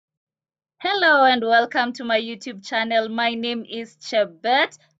Hello and welcome to my YouTube channel. My name is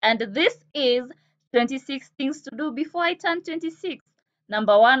Chebet and this is 26 things to do before I turn 26.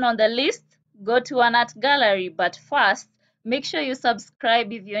 Number 1 on the list, go to an art gallery. But first, make sure you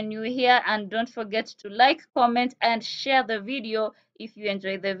subscribe if you're new here and don't forget to like, comment and share the video if you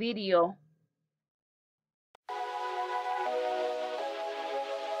enjoy the video.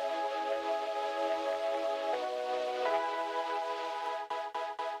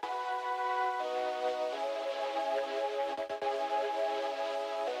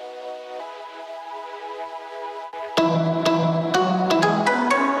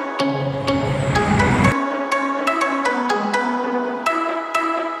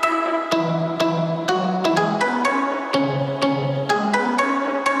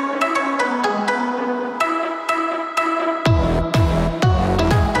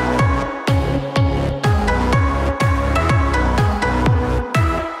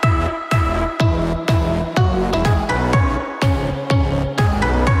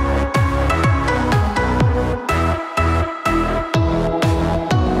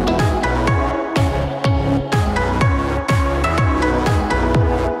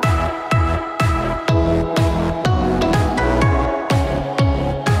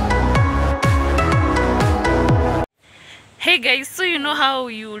 Hey guys, so you know how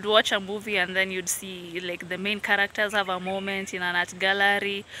you would watch a movie and then you'd see like the main characters have a moment in an art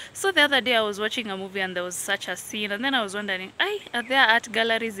gallery. So the other day I was watching a movie and there was such a scene and then I was wondering, are there art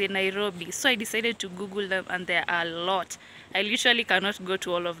galleries in Nairobi? So I decided to Google them and there are a lot. I literally cannot go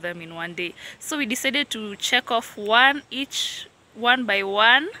to all of them in one day. So we decided to check off one by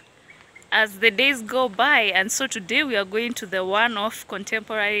one as the days go by. And so today we are going to the one off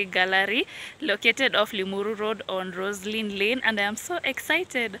Contemporary Gallery located off Limuru Road on Roslyn Lane, and I am so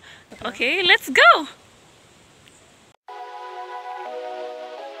excited. Okay, let's go.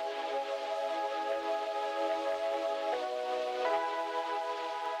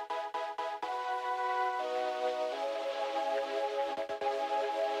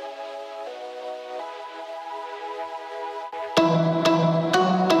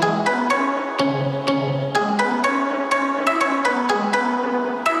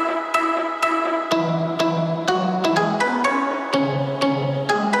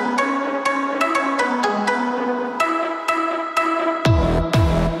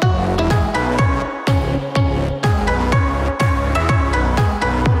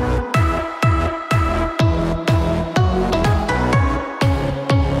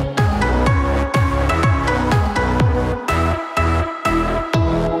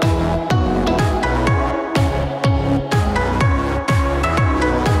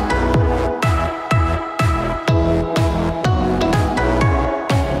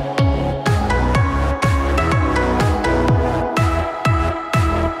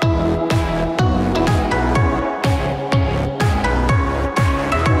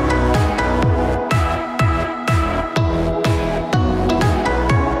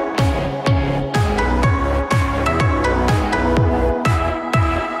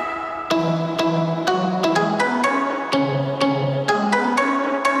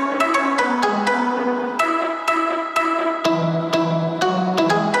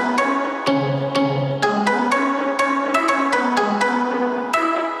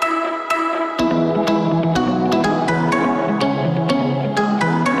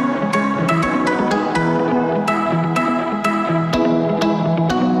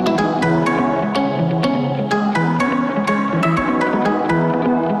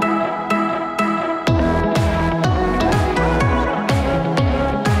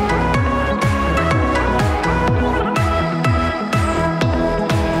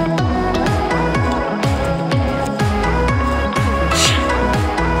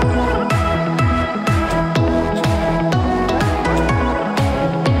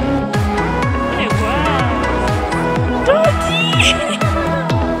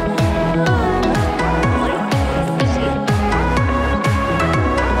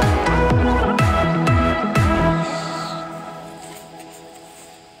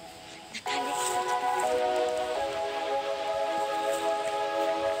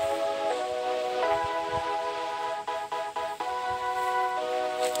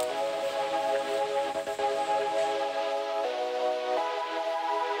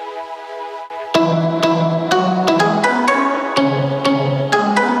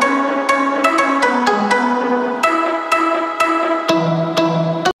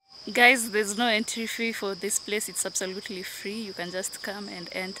 Guys, there's no entry fee for this place. It's absolutely free. You can just come and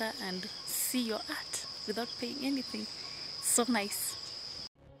enter and see your art without paying anything. So nice.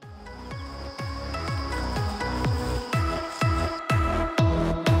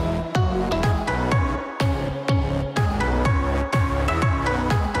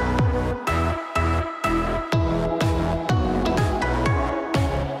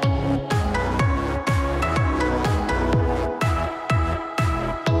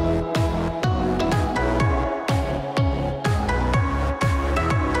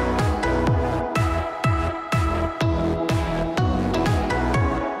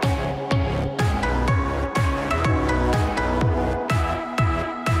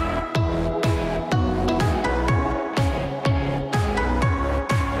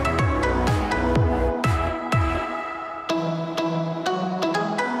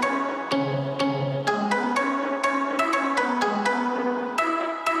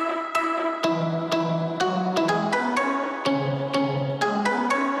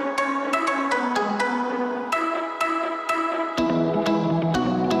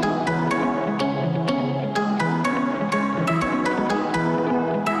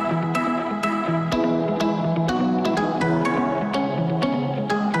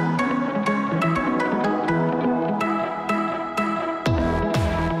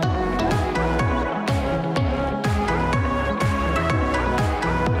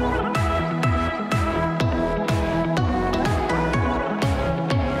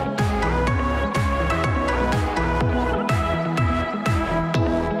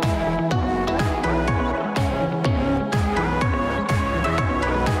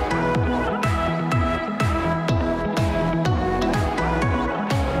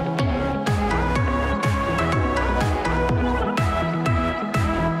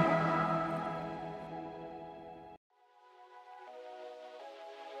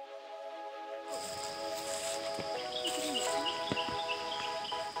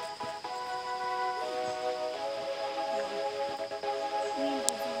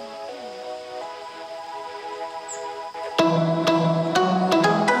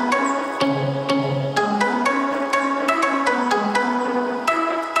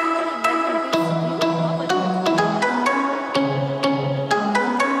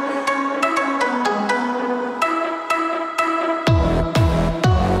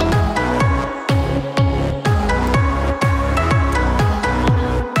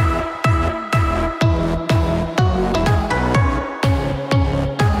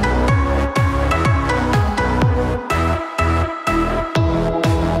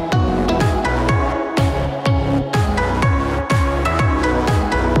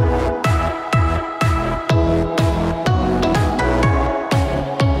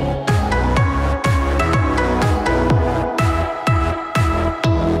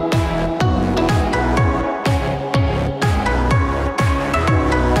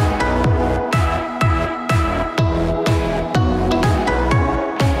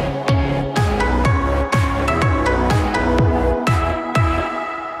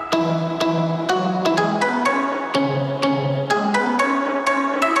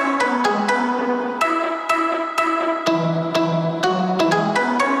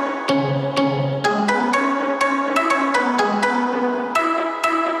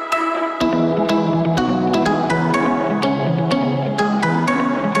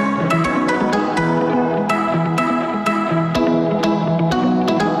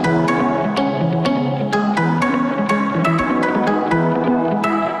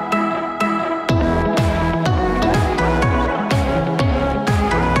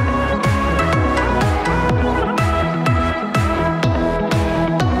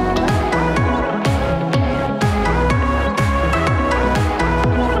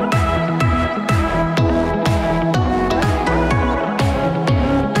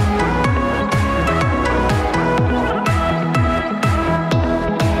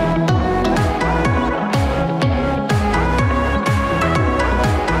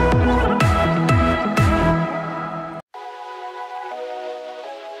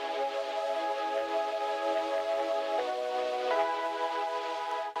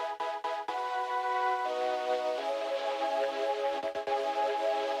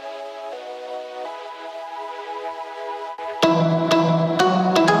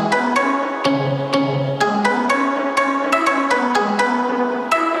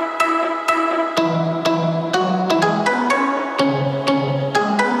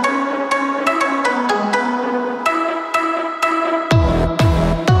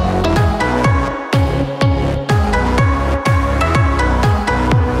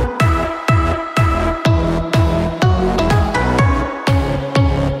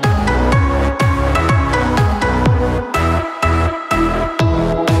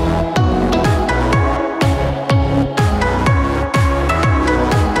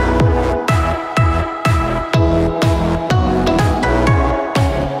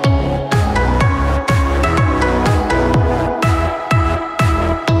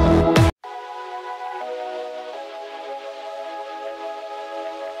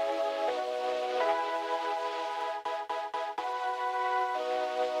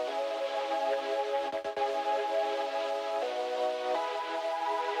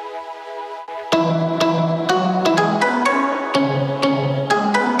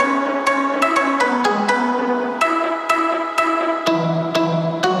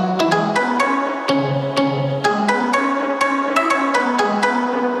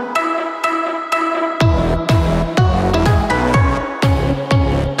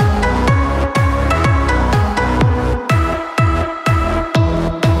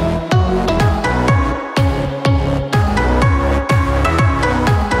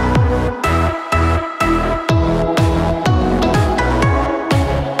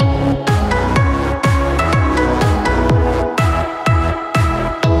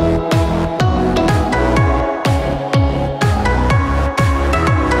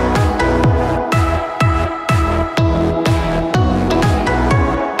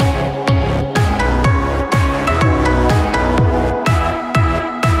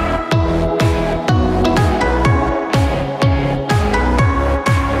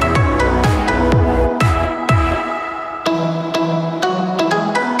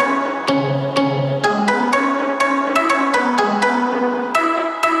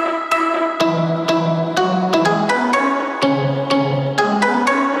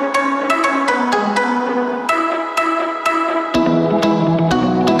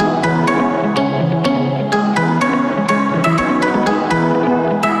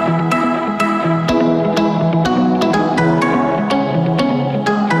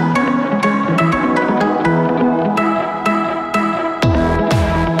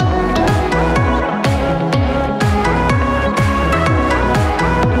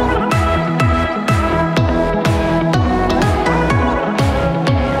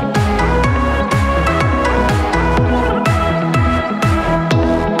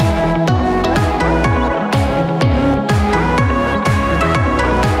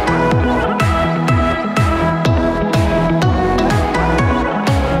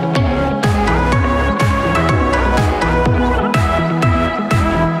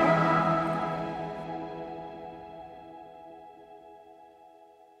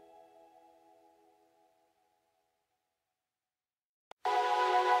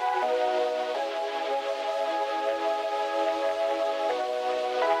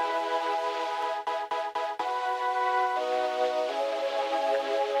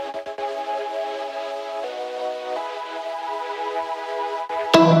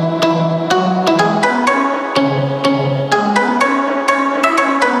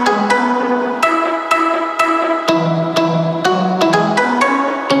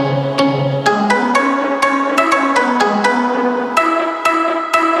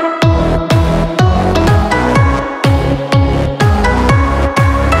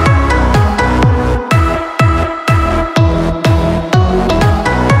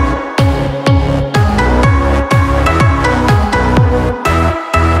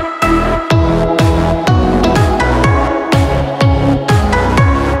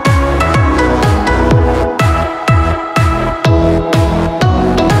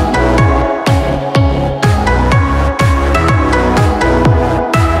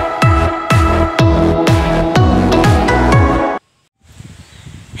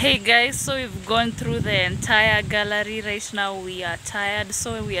 guys, so we've gone through the entire gallery. Right now we are tired,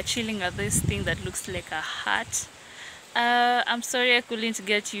 so we are chilling at this thing that looks like a hut. I'm sorry I couldn't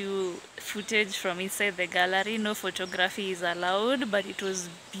get you footage from inside the gallery. No photography is allowed, but it was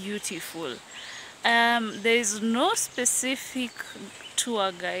beautiful. There is no specific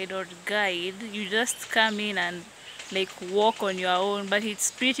tour guide or guide. You just come in and like walk on your own, but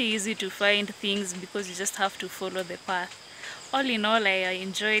it's pretty easy to find things because you just have to follow the path. All in all, I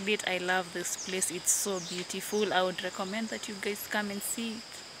enjoyed it. I love this place. It's so beautiful. I would recommend that you guys come and see it.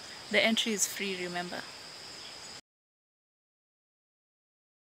 The entry is free, remember.